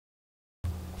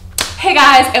Hey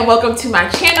guys, and welcome to my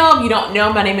channel. If you don't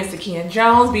know, my name is 𝗪𝗃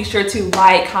Jones. Be sure to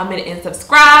like, comment, and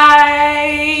subscribe.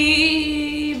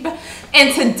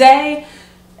 And today,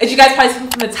 as you guys probably see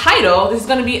from the title, this is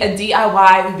going to be a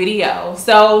DIY video.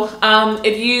 So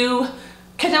if you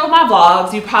catch up with my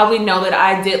vlogs, you probably know that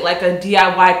I did like a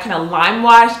DIY kind of lime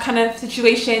wash kind of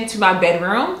situation to my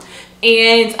bedroom.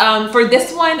 And for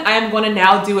this one, I'm going to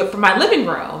now do it for my living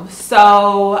room.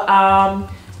 So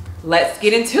let's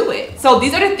get into it. So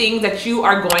these are the things that you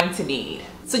are going to need.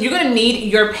 So you're going to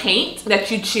need your paint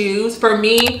that you choose. For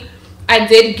me, I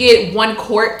did get 1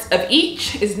 quart of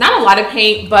each. It's not a lot of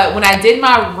paint, but when I did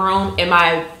my room in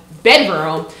my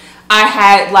bedroom, I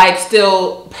had like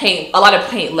still paint, a lot of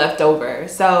paint left over.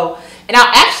 So, and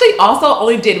I actually also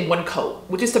only did 1 coat,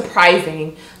 which is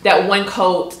surprising that 1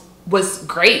 coat was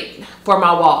great for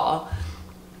my wall.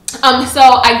 So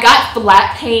I got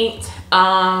flat paint,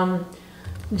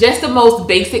 just the most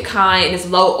basic kind, and it's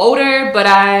low odor, but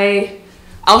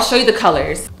I'll show you the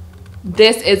colors.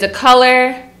 This is a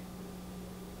color,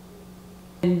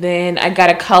 and then I got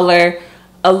a color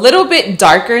a little bit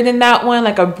darker than that one,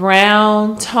 like a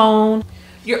brown tone.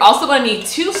 You're also going to need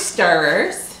 2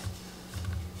 stirrers.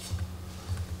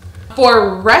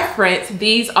 For reference,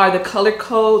 these are the color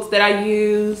codes that I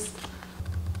use.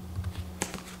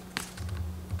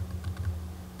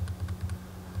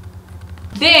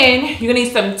 Then you're gonna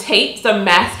need some tape, some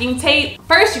masking tape.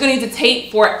 First, you're gonna need the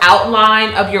tape for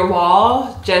outline of your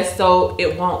wall, just so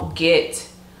it won't get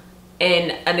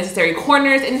in unnecessary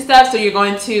corners and stuff. So you're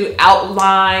going to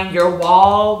outline your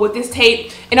wall with this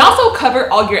tape and also cover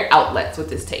all your outlets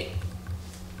with this tape.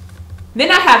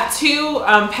 Then I have 2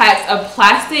 packs of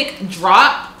plastic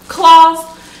drop cloths,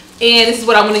 and this is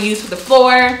what I'm gonna use for the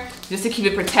floor, just to keep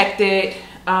it protected.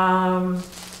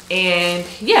 And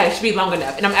yeah, it should be long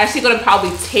enough. And I'm actually gonna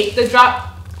probably take the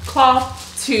drop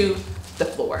cloth to the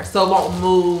floor so it won't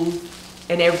move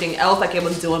and everything else like it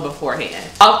was doing beforehand.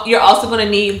 You're also gonna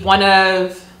need one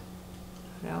of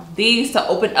these to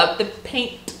open up the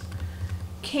paint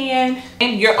can.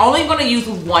 And you're only gonna use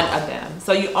 1 of them.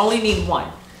 So you only need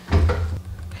 1.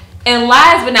 And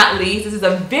last but not least, this is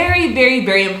a very, very,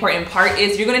 very important part,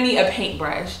 is you're gonna need a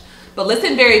paintbrush. But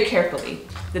listen very carefully.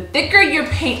 The thicker your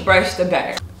paintbrush, the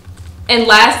better. And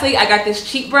lastly, I got this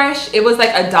cheap brush. It was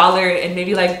like $1 and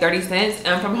maybe like 30 cents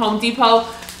from Home Depot.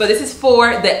 But this is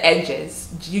for the edges.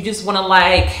 You just want to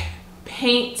like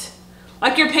paint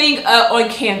like you're painting on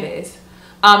canvas.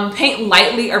 Paint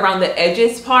lightly around the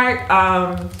edges part.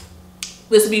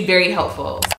 This will be very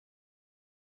helpful.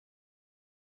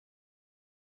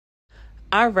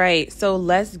 All right, so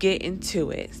let's get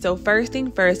into it. So first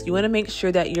thing first, you want to make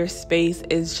sure that your space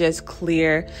is just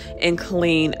clear and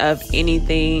clean of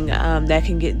anything that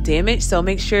can get damaged. So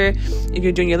make sure if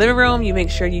you're doing your living room, you make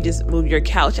sure you just move your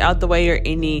couch out the way, or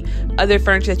any other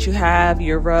furniture that you have,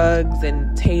 your rugs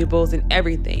and tables and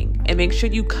everything. And make sure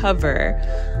you cover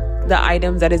the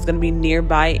items that is going to be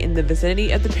nearby in the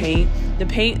vicinity of the paint. The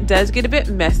paint does get a bit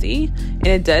messy and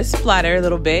it does splatter a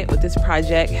little bit with this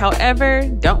project. However,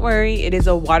 don't worry, it is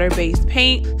a water-based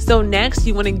paint. So next,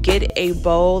 you want to get a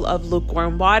bowl of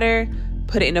lukewarm water,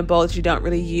 put it in a bowl that you don't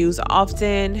really use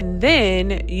often. And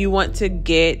then you want to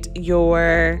get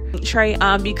your tray.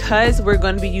 Because we're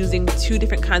going to be using 2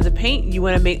 different kinds of paint, you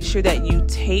want to make sure that you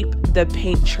tape the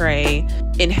paint tray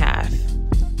in half.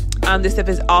 This step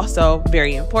is also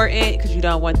very important because you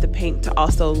don't want the paint to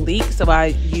also leak. So I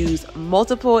use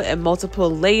multiple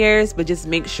layers, but just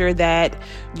make sure that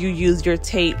you use your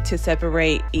tape to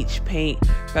separate each paint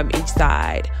from each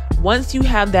side. Once you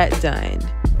have that done,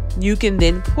 you can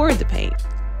then pour the paint.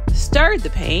 Stir the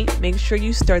paint, make sure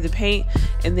you stir the paint,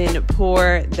 and then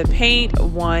pour the paint,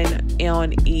 1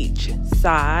 on each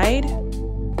side.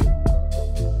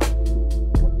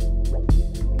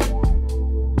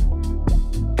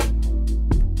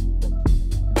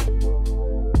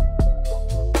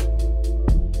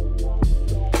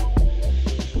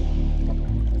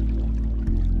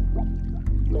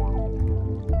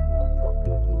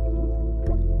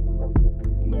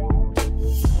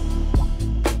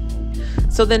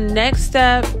 So the next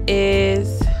step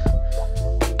is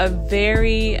a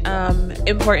very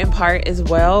important part as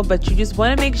well, but you just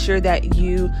want to make sure that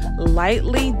you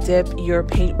lightly dip your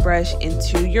paintbrush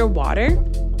into your water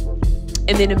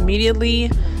and then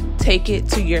immediately take it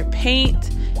to your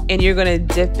paint, and you're going to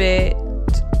dip it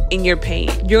in your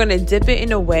paint. You're going to dip it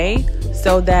in a way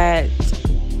so that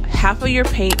half of your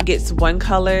paint gets one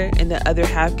color and the other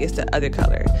half gets the other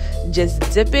color. Just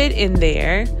dip it in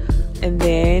there, and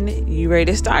then you're ready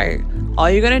to start. All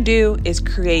you're gonna do is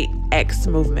create X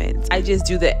movements. I just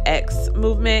do the X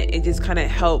movement. It just kind of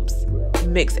helps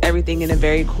mix everything in a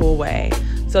very cool way.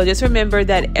 So just remember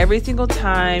that every single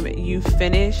time you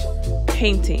finish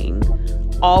painting,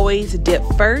 always dip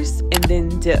first and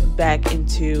then dip back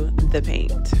into the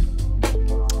paint.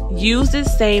 Use the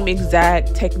same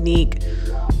exact technique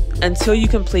until you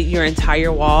complete your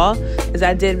entire wall. As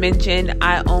I did mention,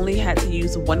 I only had to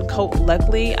use one coat.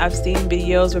 Luckily, I've seen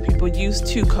videos where people use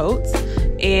 2 coats,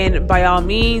 and by all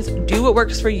means, do what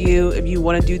works for you if you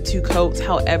want to do 2 coats.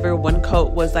 However, 1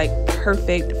 coat was like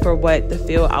perfect for what the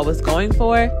feel I was going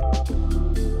for.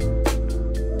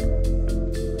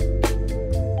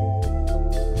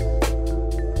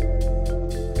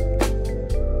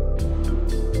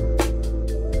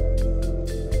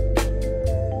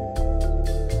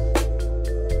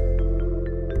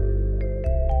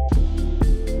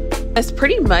 That's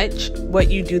pretty much what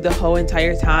you do the whole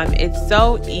entire time. It's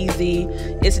so easy.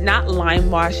 It's not lime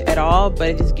wash at all, but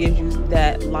it just gives you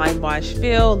that lime wash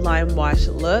feel, lime wash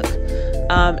look.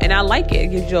 And I like it.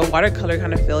 It gives you a watercolor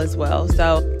kind of feel as well.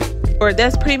 So, or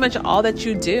that's pretty much all that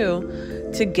you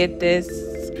do to get this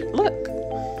look.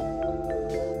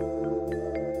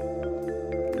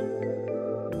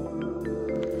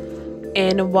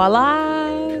 And voila,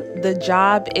 the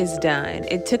job is done.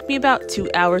 It took me about 2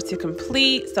 hours to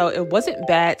complete, so it wasn't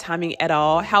bad timing at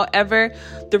all. However,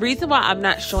 the reason why I'm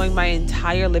not showing my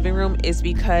entire living room is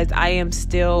because I am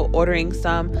still ordering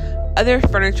some other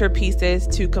furniture pieces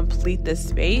to complete the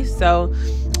space. So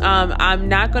I'm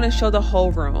not going to show the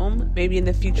whole room. Maybe in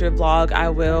the future vlog I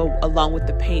will, along with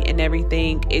the paint and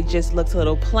everything. It just looks a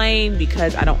little plain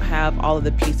because I don't have all of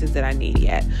the pieces that I need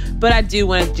yet. But I do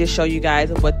want to just show you guys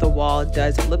what the wall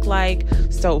does look like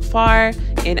so far,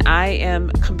 and I am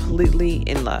completely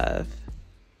in love.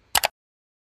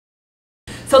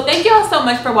 So thank you all so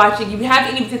much for watching. If you have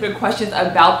any particular questions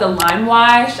about the lime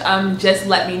wash, just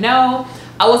let me know.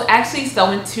 I was actually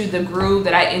so into the groove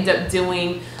that I ended up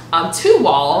doing 2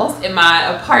 walls in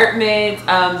my apartment,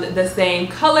 the same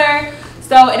color.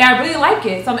 So, and I really like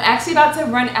it. So I'm actually about to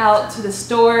run out to the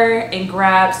store and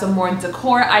grab some more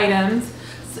decor items.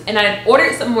 And I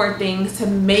ordered some more things to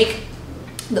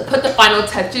put the final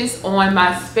touches on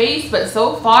my space. But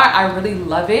so far, I really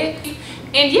love it.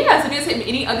 And yeah, so if you have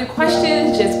any other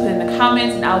questions, just put in the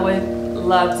comments and I would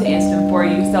love to answer them for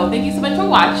you. So thank you so much for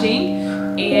watching.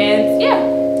 And yeah.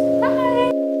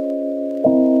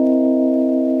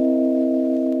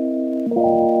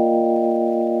 Bye.